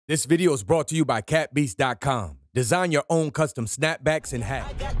This video is brought to you by catbeast.com. Design your own custom snapbacks and hats.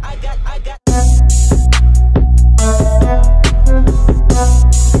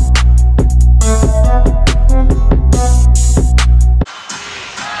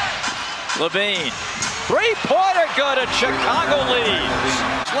 Levine, three-pointer good, and Chicago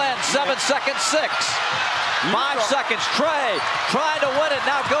leads. Glenn, 7 seconds, 6. 5 seconds, Trey trying to win it,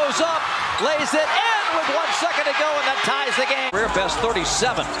 now goes up, lays it in with 1 second to go, and that ties the game. Career best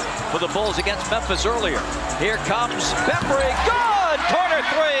 37 for the Bulls against Memphis earlier. Here comes Bembry, good! Corner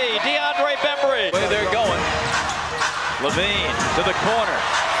three, DeAndre Bembry. Way they're going. Levine to the corner.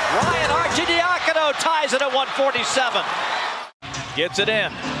 Ryan Arcidiacono ties it at 147. Gets it in,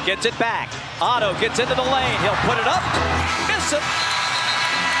 gets it back. Otto gets into the lane, he'll put it up, miss it.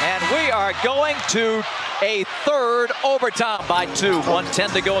 And we are going to a third overtime by 2.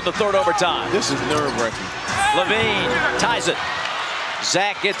 1:10 to go in the third overtime. This is nerve-wracking. Levine ties it.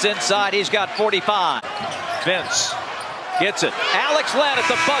 Zach gets inside, he's got 45. Vince gets it. Alex Len at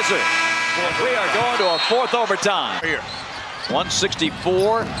the buzzer. We are going to a fourth overtime. Here.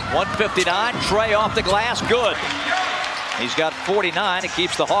 164, 159. Trey off the glass, good. He's got 49. It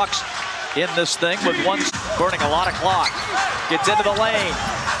keeps the Hawks in this thing with one burning a lot of clock. Gets into the lane.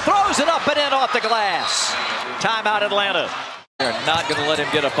 Throws it up and in off the glass. Timeout Atlanta. They're not going to let him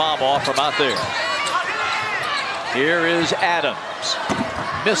get a bomb off from out there. Here is Adams.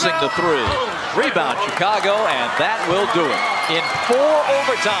 Missing the three. Rebound Chicago, and that will do it. In 4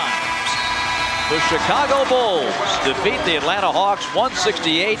 overtimes, the Chicago Bulls defeat the Atlanta Hawks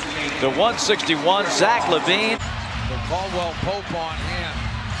 168 to 161. Zach LaVine. Caldwell Pope on him.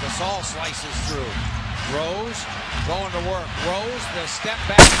 Gasol slices through. Rose going to work. Rose, the step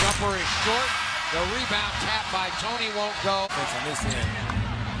back jumper is short. The rebound tap by Tony won't go. On this end.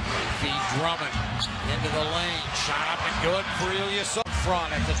 Feed Drummond into the lane. Shot up and good for Ilyas up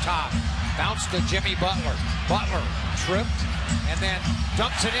front at the top. Bounce to Jimmy Butler. Butler tripped and then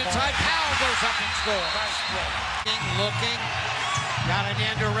dumps it inside. Powell goes up and scores. Nice play. Looking. Got it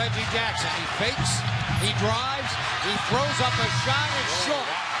into Reggie Jackson. He fakes. He drives. He throws up a shot. It's short.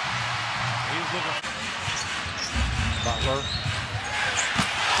 He's looking. Butler.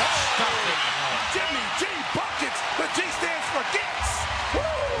 Jimmy G buckets. The G stands for gets.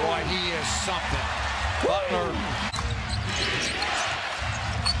 Boy, he is something. Butler.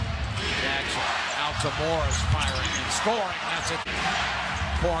 Jackson out to Morris, firing and scoring. That's it.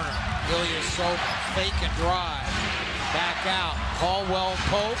 Corner. Ilyasova. Fake and drive. Back out. Caldwell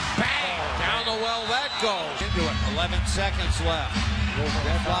Pope. Bang! Down the well that goes. Into it. 11 seconds left.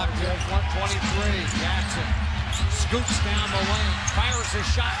 Deadlock to 123. Jackson scoots down the lane. Fires a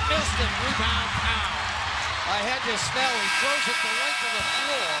shot. Missed it. Rebound Powell. Ahead to Snell. He throws it the length of the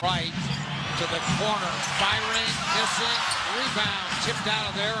floor. Right to the corner. Firing. Missing. Rebound. Tipped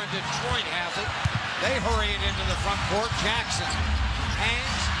out of there, and Detroit has it. They hurry it into the front court. Jackson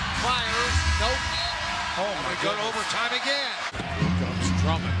hangs. Fires. Nope. Oh, my God, overtime again. Here comes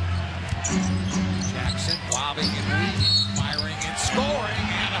Drummond. Jackson lobbing and leading, firing and scoring,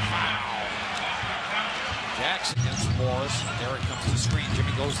 and a foul. Jackson against Morris. There it comes the screen.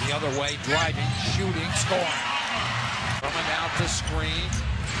 Jimmy goes the other way, driving, shooting, scoring. Drummond out the screen.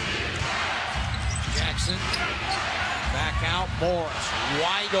 Jackson back out. Morris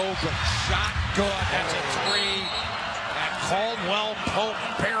wide open. Shot good. That's a 3. Caldwell Pope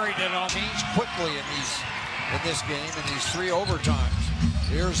buried it on. Change quickly in this game, in these 3 overtimes.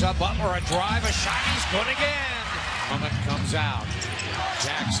 Here's a Butler, a drive, a shot, he's good again. Drummond comes out.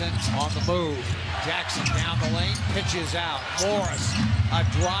 Jackson on the move. Jackson down the lane, pitches out. Morris, a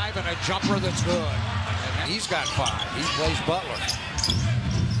drive and a jumper that's good. And he's got 5. He plays Butler.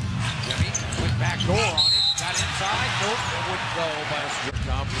 Jimmy went back door on him, got inside. Nope, it wouldn't go, but here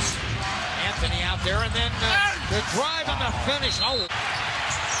comes Anthony out there, and then the drive and the finish. Oh.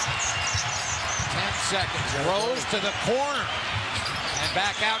 10 seconds. Rose to the corner. And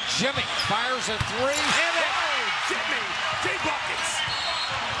back out Jimmy. Fires a 3. Hit it. Jimmy G buckets.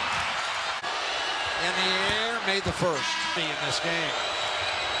 In the air. Made the first in this game.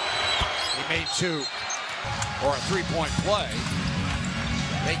 He made 2. Or a 3-point play.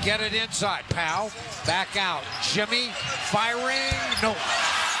 They get it inside. Powell. Back out. Jimmy. Firing. No.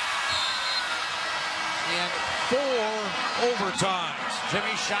 In 4 overtimes.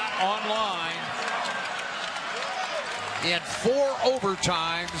 Jimmy shot online. In 4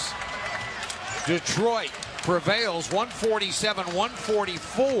 overtimes, Detroit prevails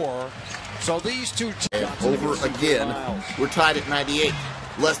 147-144. So these two over again. We're tied at 98.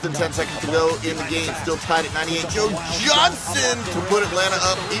 Less than 10 seconds to go in the game, still tied at 98. Joe Johnson to put Atlanta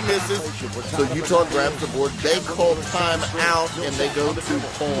up. He misses. So Utah grabs the board. They call timeout, and they go to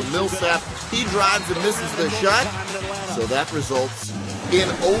Paul Millsap. He drives and misses the shot. So that results in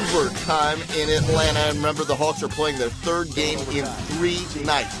overtime in Atlanta. And remember, the Hawks are playing their third game in 3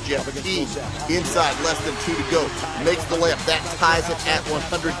 nights. Jeff Teague inside, less than 2 to go. Makes the layup. That ties it at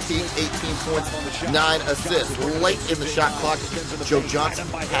 100. Teague, 18 points, 9 assists. Late in the shot clock, Joe Johnson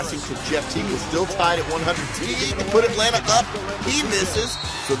passing to Jeff Teague was still tied at 100. Teague put Atlanta up. He misses.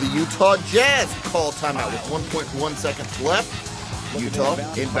 So the Utah Jazz call timeout with 1.1 seconds left. Utah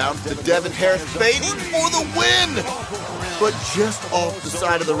inbounds to Devin Harris, fading for the win, but just off the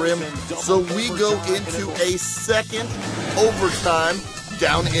side of the rim. So we go into a second overtime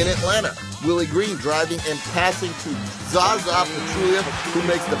down in Atlanta. Willie Green driving and passing to Zaza Pachulia, who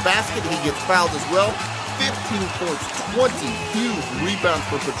makes the basket. He gets fouled as well. 15 points, 20 huge rebounds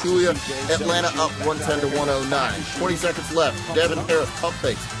for Pachulia. Atlanta up 110 to 109. 20 seconds left. Devin Harris pump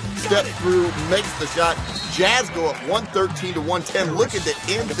fakes. Step through, makes the shot. Jazz go up 113 to 110. Looking to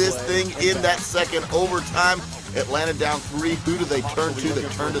end this thing in that second overtime. Atlanta down 3. Who do they turn to? They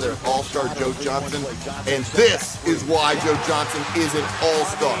turn to their all-star Joe Johnson. And this is why Joe Johnson is an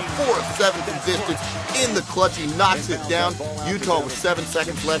all-star. 4 of 7 from distance in the clutch. He knocks it down. Utah with 7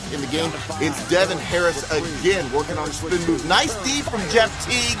 seconds left in the game. It's Devin Harris again working on a spin move. Nice D from Jeff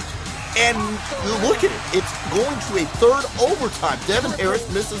Teague. And look at it. It's going to a third overtime. Devin Harris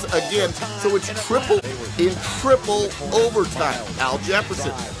misses again. So it's triple overtime. Al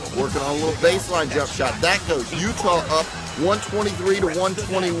Jefferson working on a little baseline jump shot. That goes. Utah up 123 to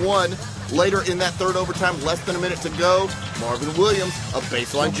 121. Later in that third overtime, less than a minute to go, Marvin Williams, a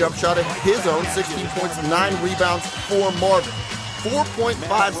baseline jump shot of his own, 16 points, 9 rebounds for Marvin.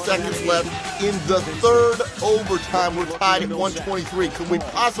 4.5 seconds left in the third overtime. We're tied at 123. Could we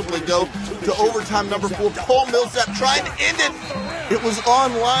possibly go to overtime number 4? Paul Millsap trying to end it. It was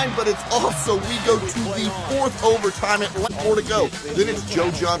online, but it's also, we go to the fourth overtime at 4 to go. Then it's Joe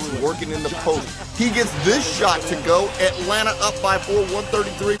Johnson working in the post. He gets this shot to go. Atlanta up by 4,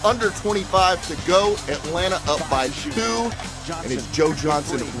 133. Under 25 to go. Atlanta up by 2. And it's Joe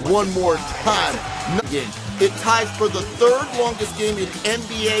Johnson one more time. It ties for the third longest game in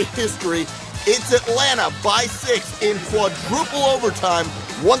NBA history. It's Atlanta by 6 in quadruple overtime.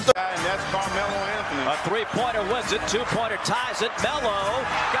 And that's Carmelo Anthony. A three-pointer wins it. Two-pointer ties it. Melo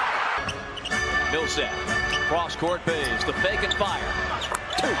got it. Millsap. Cross-court Bays. The fake and fire.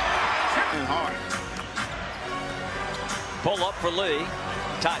 2. And hard. Pull up for Lee.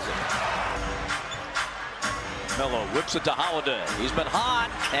 Ties it. Melo whips it to Holiday. He's been hot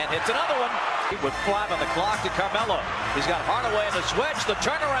and hits another one. With 5 on the clock to Carmelo. He's got Hardaway in the switch. The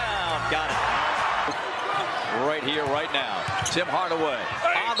turnaround. Got it. Right here, right now. Tim Hardaway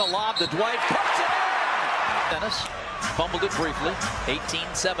on the lob to Dwight. Puts it in. Dennis fumbled it briefly.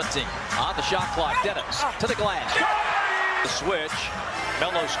 18-17 on the shot clock. Dennis to the glass. The switch.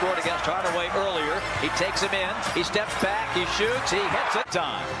 Melo scored against Hardaway earlier. He takes him in. He steps back. He shoots. He hits it.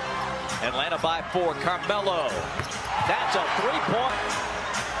 Time. Atlanta by 4. Carmelo. That's a three-point.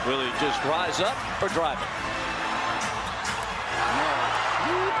 Will he just rise up or drive it?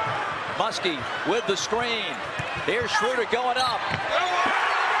 Muskie with the screen. Here's Schroeder going up.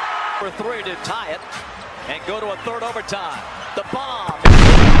 For 3 to tie it and go to a third overtime. The bomb.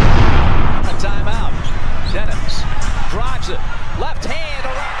 A timeout. Jennings drives it. Left hand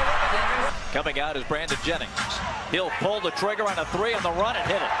around the rim. Coming out is Brandon Jennings. He'll pull the trigger on a 3 on the run and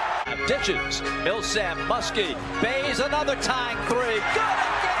hit it. Ditches. Millsap, Muskie, Bays, another tying 3. Good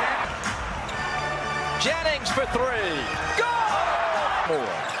again. Jennings for 3. Good.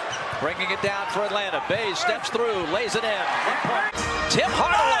 More. Bringing it down for Atlanta. Bays steps through, lays it in. Tim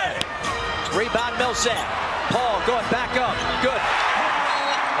Hardaway. Rebound Millsap. Paul going back up. Good.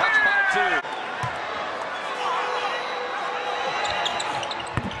 That's by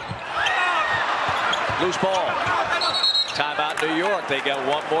 2. Loose ball. Timeout New York. They got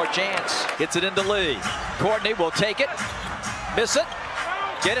one more chance. Hits it into Lee. Courtney will take it. Miss it.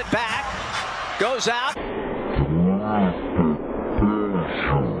 Get it back. Goes out.